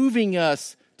moving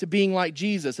us to being like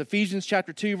Jesus. Ephesians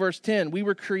chapter 2, verse 10. We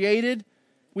were created,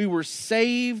 we were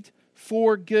saved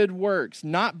for good works,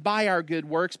 not by our good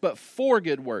works, but for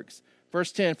good works.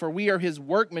 Verse 10, for we are his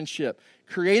workmanship,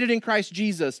 created in Christ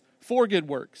Jesus for good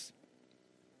works,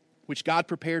 which God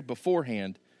prepared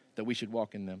beforehand that we should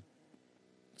walk in them.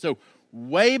 So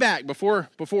way back, before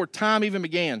time even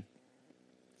began,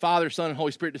 Father, Son, and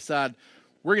Holy Spirit decided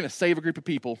we're going to save a group of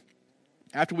people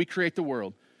after we create the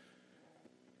world.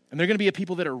 And they're going to be a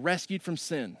people that are rescued from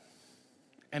sin.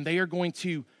 And they are going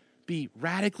to be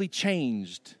radically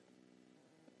changed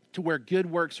to where good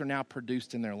works are now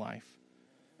produced in their life,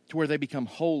 to where they become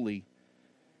holy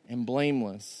and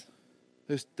blameless.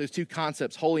 Those two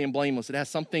concepts, holy and blameless, it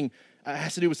has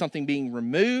to do with something being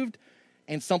removed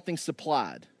and something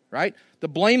supplied, right? The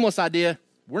blameless idea,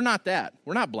 we're not that.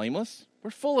 We're not blameless.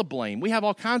 We're full of blame. We have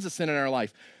all kinds of sin in our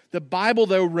life. The Bible,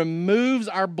 though, removes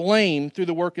our blame through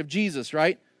the work of Jesus,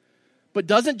 right? But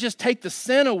doesn't just take the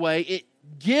sin away, it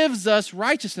gives us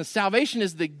righteousness. Salvation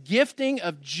is the gifting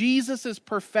of Jesus'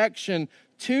 perfection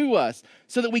to us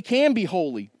so that we can be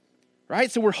holy, right?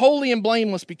 So we're holy and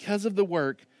blameless because of the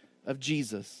work of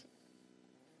Jesus.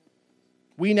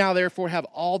 We now therefore have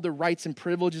all the rights and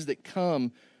privileges that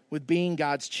come with being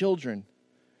God's children.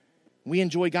 We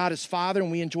enjoy God as Father,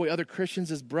 and we enjoy other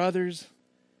Christians as brothers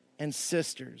and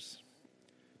sisters.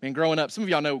 Man, growing up, some of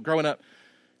y'all know, growing up,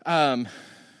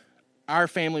 our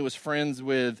family was friends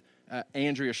with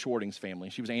Andrea Schwarting's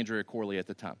family. She was Andrea Corley at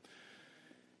the time.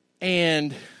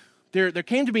 And there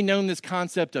came to be known this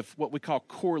concept of what we call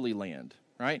Corley land,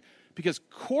 right? Because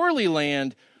Corley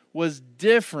land was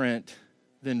different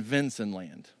than Vinson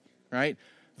land, right?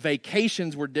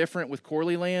 Vacations were different with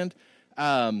Corley land.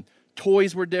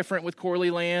 Toys were different with Corley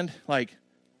land. Like,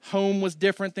 home was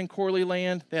different than Corley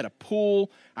land. They had a pool.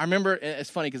 I remember,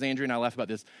 it's funny because Andrea and I laugh about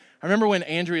this. I remember when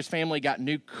Andrea's family got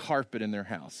new carpet in their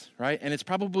house, right? And it's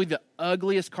probably the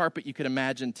ugliest carpet you could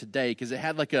imagine today because it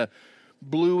had like a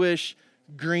bluish,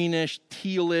 greenish,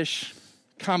 tealish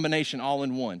combination all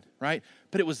in one, right?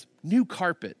 But it was new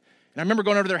carpet. And I remember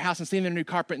going over to their house and seeing their new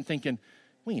carpet and thinking,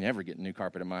 we ain't ever getting new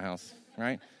carpet in my house,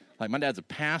 right? Like, my dad's a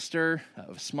pastor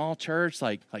of a small church.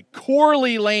 Like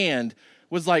Corley land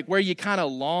was like where you kind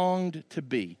of longed to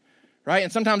be, right?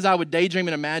 And sometimes I would daydream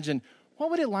and imagine,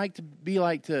 what would it like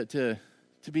to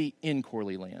be in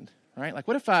Corley land, right? Like,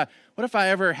 what if I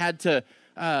ever had to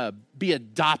be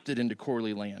adopted into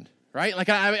Corley land, right? Like,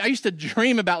 I used to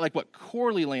dream about like what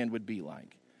Corley land would be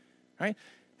like, right?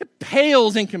 It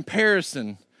pales in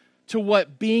comparison to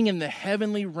what being in the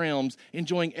heavenly realms,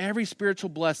 enjoying every spiritual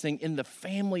blessing in the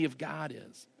family of God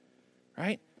is,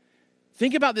 right?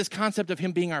 Think about this concept of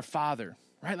him being our Father,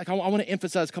 right? Like, I want to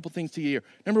emphasize a couple things to you here.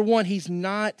 Number one, he's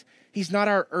not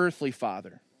our earthly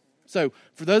father. So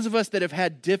for those of us that have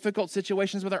had difficult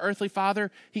situations with our earthly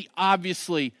father, he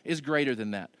obviously is greater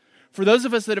than that. For those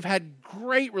of us that have had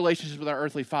great relationships with our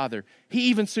earthly father, he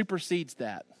even supersedes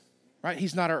that, right?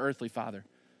 He's not our earthly father.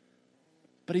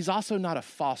 But he's also not a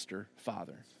foster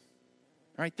father,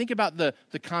 right? Think about the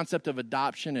concept of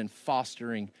adoption and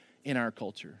fostering in our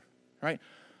culture, right?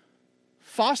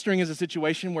 Fostering is a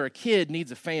situation where a kid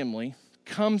needs a family,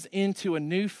 comes into a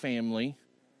new family,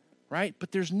 right?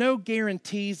 But there's no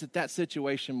guarantees that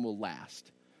situation will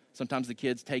last. Sometimes the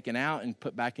kid's taken out and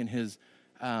put back in his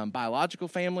biological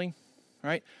family,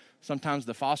 right? Sometimes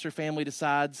the foster family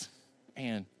decides,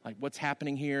 and like, what's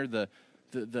happening here? The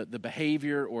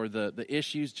behavior or the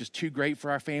issues just too great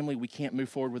for our family. We can't move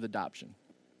forward with adoption,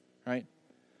 right?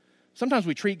 Sometimes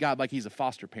we treat God like he's a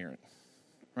foster parent,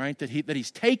 right? That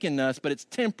he's taken us, but it's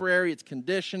temporary, it's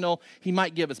conditional. He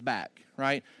might give us back,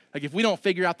 right? Like, if we don't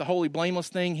figure out the holy blameless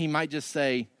thing, he might just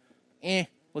say,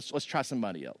 let's try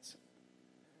somebody else,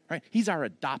 right? He's our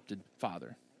adopted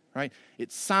father, right?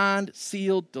 It's signed,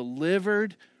 sealed,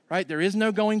 delivered, right? There is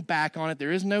no going back on it.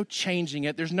 There is no changing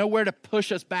it. There's nowhere to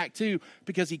push us back to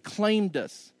because he claimed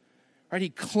us, right? He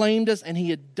claimed us and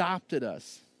he adopted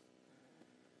us.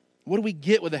 What do we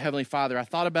get with the Heavenly Father? I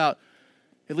thought about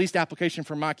at least application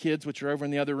for my kids, which are over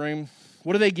in the other room.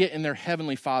 What do they get in their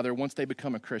Heavenly Father once they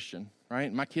become a Christian,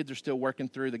 right? My kids are still working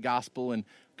through the gospel and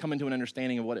coming to an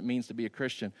understanding of what it means to be a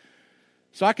Christian.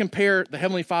 So I compare the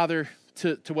Heavenly Father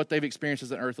to what they've experienced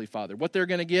as an earthly father. What they're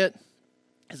going to get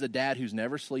is a dad who's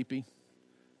never sleepy,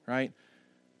 right?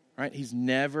 He's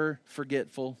never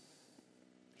forgetful.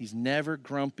 He's never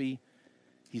grumpy.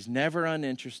 He's never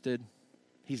uninterested.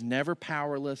 He's never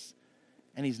powerless.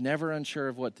 And he's never unsure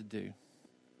of what to do,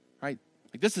 right?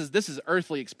 Like, this is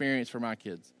earthly experience for my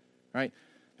kids, right?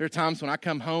 There are times when I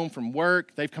come home from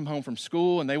work, they've come home from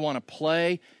school, and they want to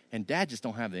play, and Dad just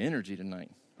don't have the energy tonight.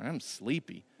 I'm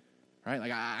sleepy, right?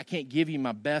 Like, I can't give you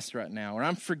my best right now. Or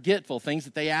I'm forgetful, things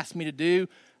that they asked me to do,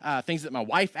 things that my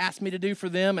wife asked me to do for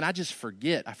them, and I just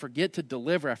forget. I forget to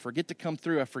deliver. I forget to come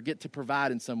through. I forget to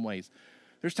provide in some ways.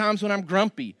 There's times when I'm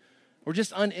grumpy or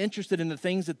just uninterested in the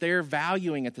things that they're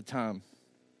valuing at the time.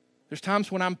 There's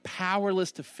times when I'm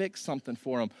powerless to fix something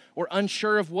for them or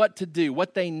unsure of what to do,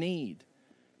 what they need,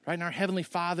 right? And our Heavenly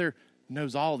Father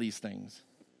knows all these things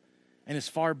and is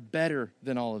far better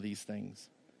than all of these things.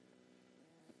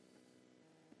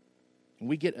 And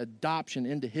we get adoption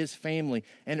into his family,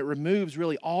 and it removes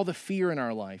really all the fear in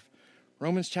our life.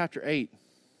 Romans chapter 8,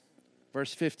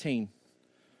 verse 15.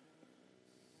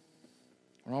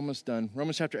 We're almost done.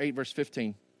 Romans chapter 8, verse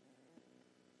 15.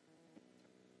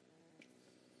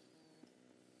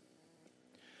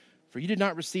 For you did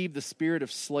not receive the spirit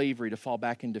of slavery to fall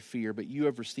back into fear, but you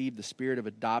have received the spirit of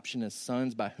adoption as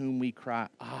sons, by whom we cry,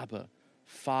 Abba,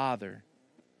 Father.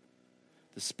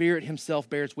 The Spirit himself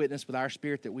bears witness with our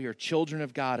spirit that we are children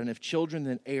of God, and if children,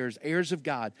 then heirs, heirs of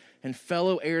God, and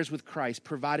fellow heirs with Christ,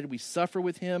 provided we suffer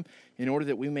with him in order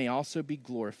that we may also be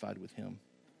glorified with him.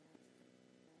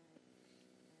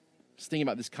 Just thinking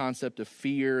about this concept of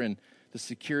fear and the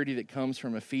security that comes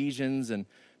from Ephesians and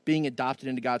being adopted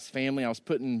into God's family. I was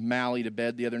putting Mally to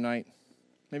bed the other night.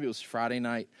 Maybe it was Friday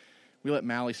night. We let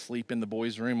Mally sleep in the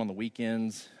boys' room on the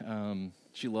weekends.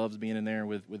 She loves being in there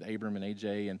with Abram and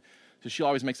AJ, and so she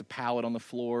always makes a pallet on the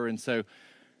floor. And so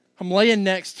I'm laying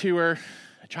next to her,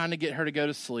 trying to get her to go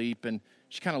to sleep, and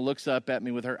she kind of looks up at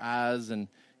me with her eyes, and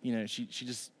you know,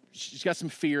 she's got some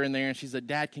fear in there, and she said,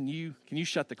 "Dad, can you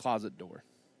shut the closet door?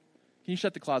 Can you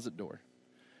shut the closet door?"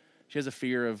 She has a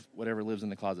fear of whatever lives in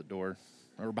the closet door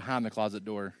or behind the closet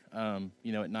door, at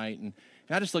night. And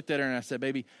I just looked at her and I said,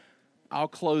 "Baby, I'll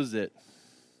close it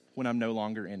when I'm no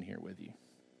longer in here with you.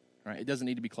 Right? It doesn't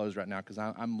need to be closed right now because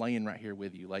I'm laying right here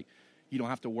with you. Like, you don't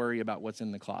have to worry about what's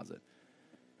in the closet.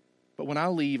 But when I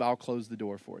leave, I'll close the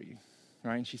door for you."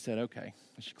 Right? And she said, "Okay."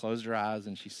 And she closed her eyes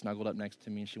and she snuggled up next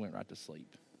to me and she went right to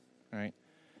sleep. Right?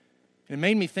 And it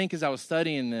made me think as I was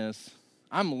studying this,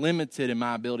 I'm limited in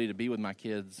my ability to be with my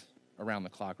kids around the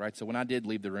clock, right? So when I did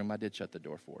leave the room, I did shut the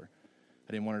door for her.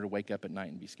 I didn't want her to wake up at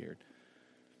night and be scared.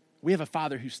 We have a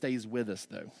Father who stays with us,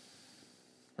 though,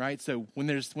 right? So when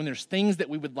there's things that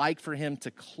we would like for him to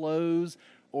close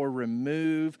or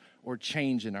remove or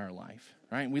change in our life,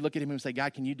 right? And we look at him and say,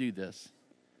 "God, can you do this?"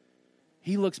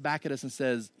 He looks back at us and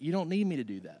says, "You don't need me to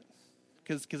do that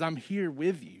because I'm here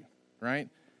with you," right?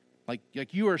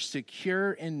 Like you are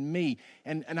secure in me,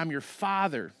 and I'm your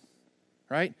Father,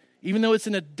 right? Even though it's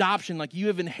an adoption, like you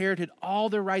have inherited all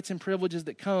the rights and privileges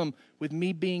that come with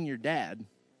me being your dad,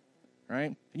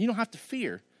 right? And you don't have to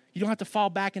fear. You don't have to fall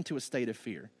back into a state of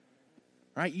fear,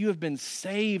 right? You have been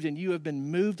saved and you have been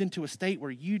moved into a state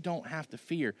where you don't have to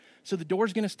fear. So the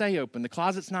door's going to stay open. The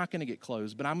closet's not going to get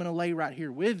closed, but I'm going to lay right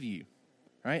here with you,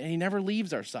 right? And he never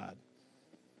leaves our side.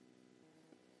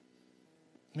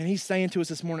 And he's saying to us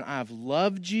this morning, "I've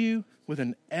loved you with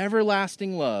an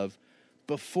everlasting love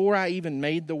before I even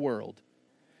made the world.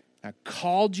 I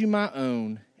called you my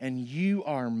own, and you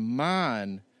are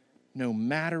mine no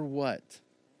matter what."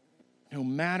 No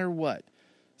matter what.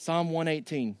 Psalm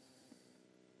 118.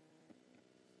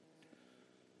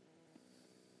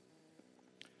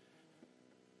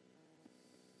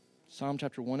 Psalm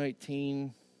chapter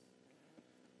 118,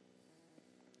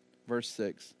 verse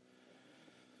 6.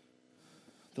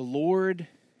 "The Lord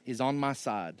is on my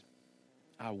side.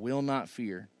 I will not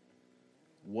fear.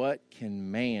 What can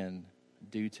man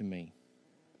do to me?"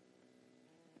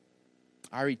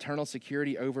 Our eternal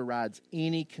security overrides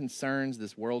any concerns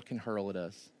this world can hurl at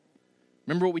us.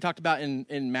 Remember what we talked about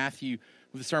in Matthew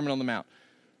with the Sermon on the Mount.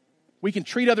 We can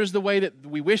treat others the way that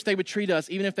we wish they would treat us,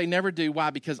 even if they never do. Why?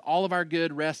 Because all of our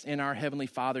good rests in our Heavenly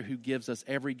Father who gives us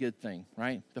every good thing,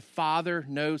 right? The Father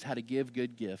knows how to give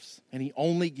good gifts, and he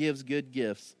only gives good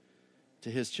gifts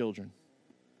to his children.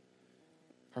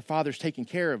 Our Father's taking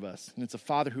care of us, and it's a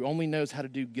Father who only knows how to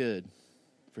do good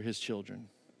for his children.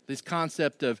 This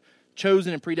concept of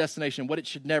chosen and predestination, what it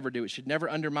should never do, it should never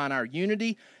undermine our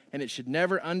unity, and it should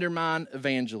never undermine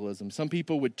evangelism. Some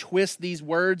people would twist these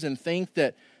words and think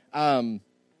that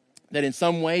in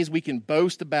some ways we can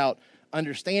boast about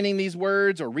understanding these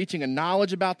words or reaching a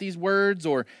knowledge about these words,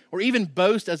 or even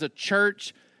boast as a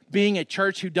church being a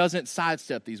church who doesn't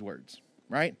sidestep these words,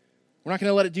 right? We're not going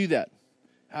to let it do that.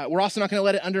 We're also not going to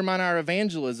let it undermine our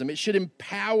evangelism. It should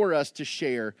empower us to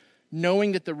share,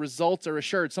 knowing that the results are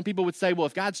assured. Some people would say, well,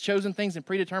 if God's chosen things and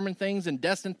predetermined things and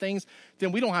destined things,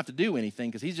 then we don't have to do anything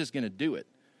because he's just going to do it,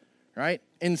 right?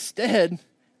 Instead,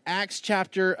 Acts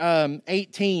chapter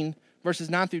 18, verses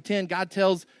 9 through 10, God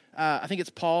tells, I think it's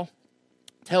Paul,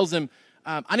 tells him,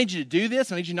 I need you to do this.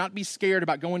 I need you not to be scared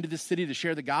about going to this city to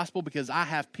share the gospel because I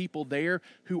have people there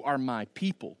who are my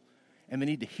people. And they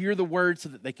need to hear the word so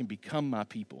that they can become my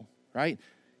people, right?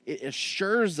 It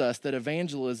assures us that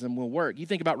evangelism will work. You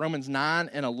think about Romans 9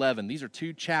 and 11. These are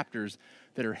two chapters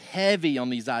that are heavy on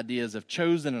these ideas of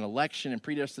chosen and election and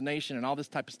predestination and all this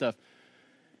type of stuff.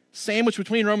 Sandwiched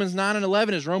between Romans 9 and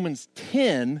 11 is Romans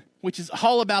 10, which is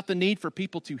all about the need for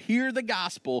people to hear the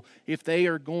gospel if they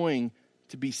are going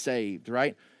to be saved,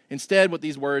 right? Instead, what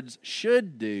these words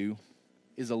should do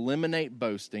is eliminate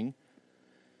boasting,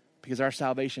 because our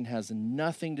salvation has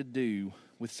nothing to do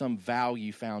with some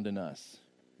value found in us,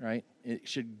 right? It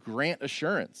should grant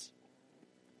assurance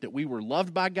that we were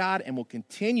loved by God and will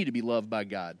continue to be loved by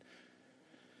God.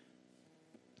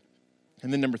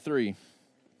 And then number 3,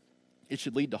 it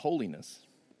should lead to holiness.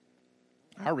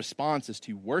 Our response is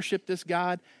to worship this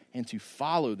God and to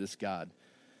follow this God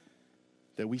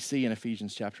that we see in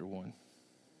Ephesians chapter 1.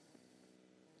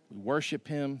 We worship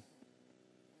him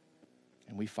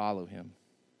and we follow him.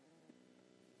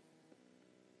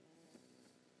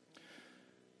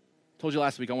 Told you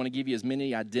last week, I want to give you as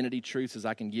many identity truths as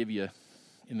I can give you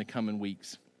in the coming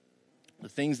weeks. The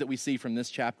things that we see from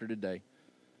this chapter today.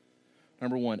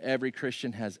 Number one, every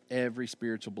Christian has every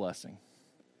spiritual blessing.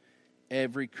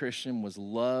 Every Christian was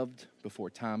loved before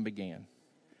time began.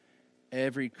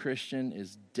 Every Christian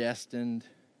is destined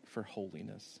for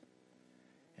holiness.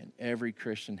 And every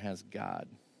Christian has God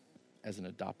as an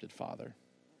adopted father.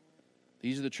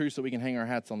 These are the truths that we can hang our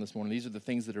hats on this morning. These are the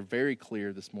things that are very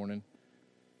clear this morning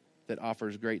that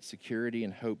offers great security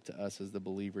and hope to us as the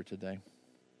believer today.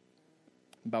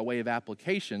 And by way of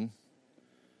application,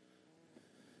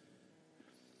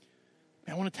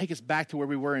 I want to take us back to where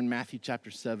we were in Matthew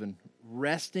chapter 7,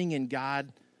 resting in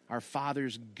God, our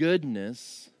Father's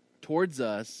goodness towards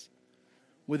us,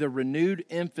 with a renewed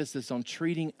emphasis on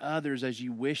treating others as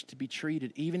you wish to be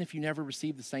treated, even if you never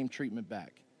receive the same treatment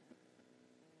back.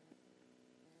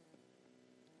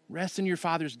 Rest in your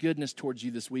Father's goodness towards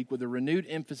you this week with a renewed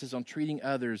emphasis on treating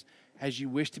others as you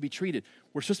wish to be treated.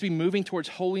 We're supposed to be moving towards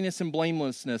holiness and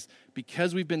blamelessness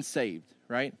because we've been saved,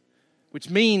 right? Which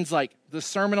means, like, the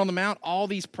Sermon on the Mount, all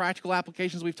these practical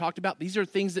applications we've talked about, these are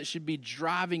things that should be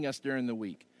driving us during the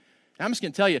week. And I'm just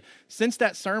going to tell you, since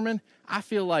that sermon, I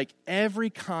feel like every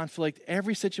conflict,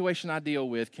 every situation I deal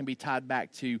with can be tied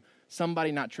back to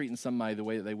somebody not treating somebody the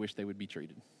way that they wish they would be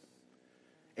treated.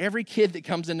 Every kid that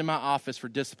comes into my office for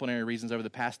disciplinary reasons over the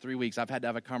past 3 weeks, I've had to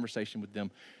have a conversation with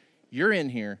them. You're in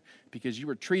here because you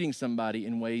were treating somebody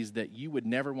in ways that you would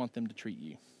never want them to treat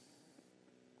you.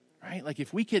 Right? Like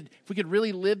if we could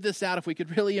really live this out, if we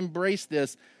could really embrace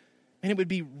this, man, it would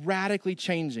be radically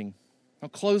changing. I'll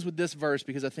close with this verse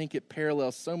because I think it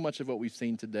parallels so much of what we've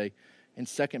seen today in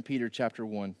 2 Peter chapter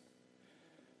 1,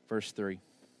 verse 3.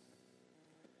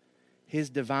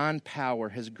 His divine power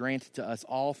has granted to us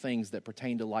all things that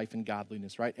pertain to life and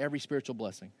godliness, right? Every spiritual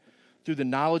blessing, through the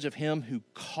knowledge of him who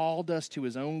called us to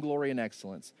his own glory and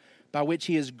excellence, by which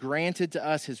he has granted to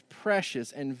us his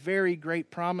precious and very great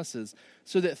promises,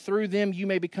 so that through them you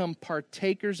may become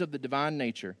partakers of the divine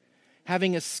nature,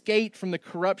 having escaped from the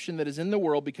corruption that is in the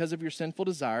world because of your sinful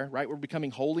desire, right? We're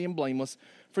becoming holy and blameless.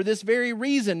 For this very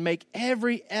reason, make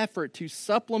every effort to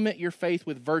supplement your faith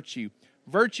with virtue,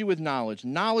 virtue with knowledge,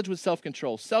 knowledge with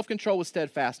self-control, self-control with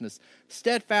steadfastness,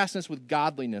 steadfastness with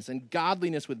godliness, and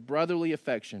godliness with brotherly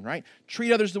affection, right?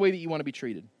 Treat others the way that you want to be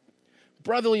treated.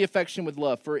 Brotherly affection with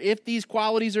love. For if these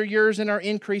qualities are yours and are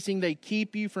increasing, they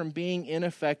keep you from being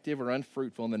ineffective or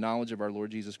unfruitful in the knowledge of our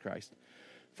Lord Jesus Christ.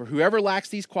 For whoever lacks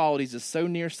these qualities is so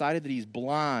nearsighted that he's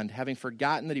blind, having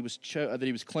forgotten that he was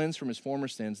cleansed from his former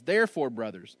sins. Therefore,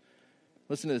 brothers,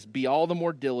 listen to this, be all the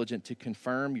more diligent to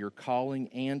confirm your calling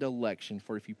and election,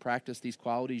 for if you practice these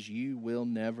qualities, you will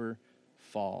never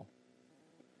fall.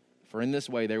 For in this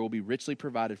way there will be richly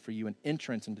provided for you an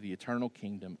entrance into the eternal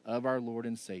kingdom of our Lord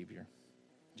and Savior,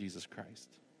 Jesus Christ.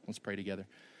 Let's pray together.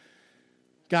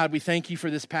 God, we thank you for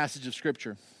this passage of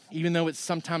Scripture, even though it's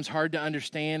sometimes hard to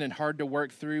understand and hard to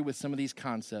work through with some of these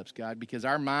concepts, God, because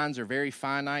our minds are very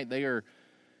finite. They are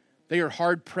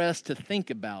hard-pressed to think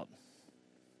about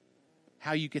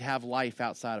how you could have life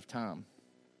outside of time.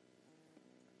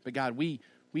 But God, we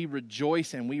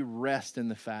rejoice and we rest in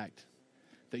the fact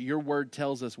that your word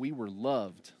tells us we were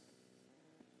loved.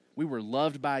 We were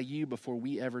loved by you before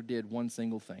we ever did one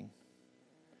single thing.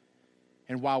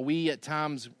 And while we at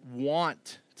times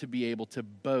want to be able to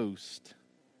boast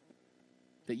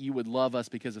that you would love us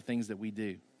because of things that we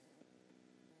do,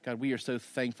 God, we are so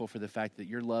thankful for the fact that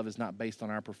your love is not based on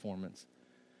our performance.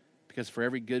 Because for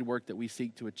every good work that we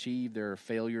seek to achieve, there are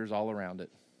failures all around it.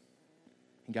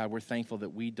 And God, we're thankful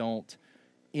that we don't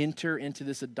enter into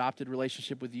this adopted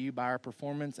relationship with you by our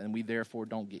performance, and we therefore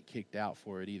don't get kicked out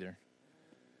for it either.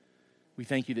 We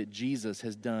thank you that Jesus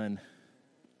has done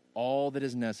all that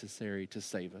is necessary to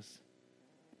save us.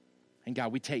 And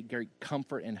God, we take great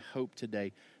comfort and hope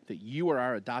today that you are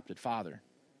our adopted Father,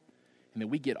 and that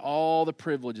we get all the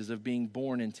privileges of being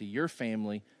born into your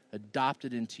family,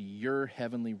 adopted into your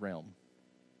heavenly realm.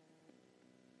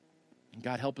 And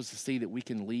God, help us to see that we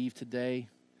can leave today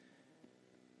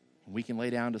and we can lay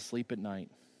down to sleep at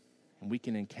night and we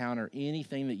can encounter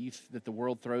anything that the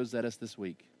world throws at us this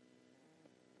week.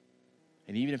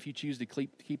 And even if you choose to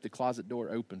keep the closet door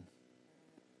open,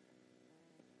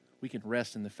 we can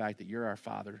rest in the fact that you're our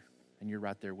Father and you're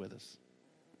right there with us.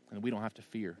 And we don't have to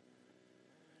fear.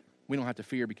 We don't have to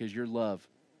fear because your love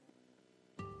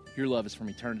is from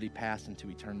eternity past into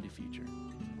eternity future.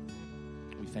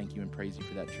 We thank you and praise you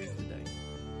for that truth today.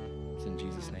 It's in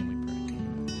Jesus' name we pray.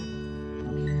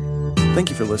 Thank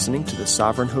you for listening to the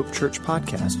Sovereign Hope Church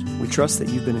podcast. We trust that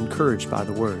you've been encouraged by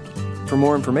the word. For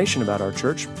more information about our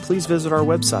church, please visit our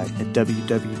website at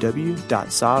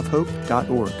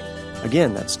www.sovhope.org.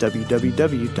 Again, that's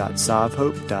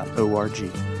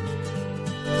www.sovhope.org.